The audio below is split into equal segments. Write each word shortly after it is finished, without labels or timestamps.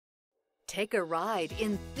Take a ride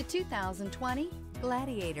in the 2020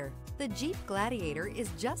 Gladiator. The Jeep Gladiator is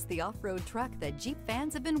just the off-road truck that Jeep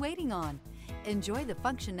fans have been waiting on. Enjoy the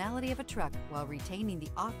functionality of a truck while retaining the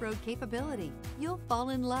off-road capability. You'll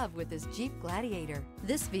fall in love with this Jeep Gladiator.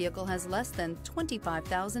 This vehicle has less than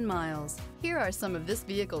 25,000 miles. Here are some of this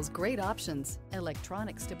vehicle's great options: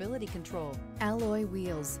 electronic stability control, alloy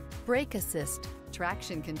wheels, brake assist,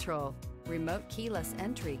 traction control, remote keyless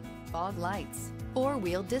entry, fog lights,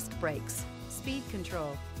 four-wheel disc brakes, speed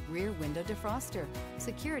control, rear window defroster,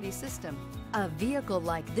 security system. A vehicle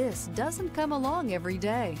like this doesn't come along every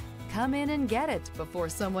day. Come in and get it before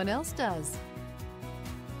someone else does.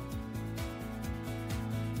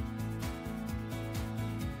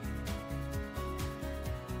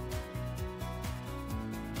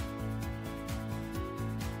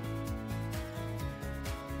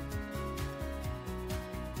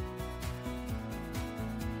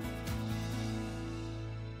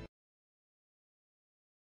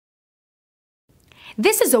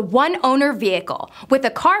 This is a one-owner vehicle with a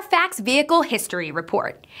CARFAX Vehicle History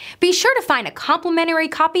Report. Be sure to find a complimentary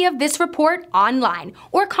copy of this report online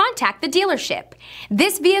or contact the dealership.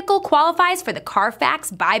 This vehicle qualifies for the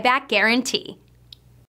CARFAX Buyback Guarantee.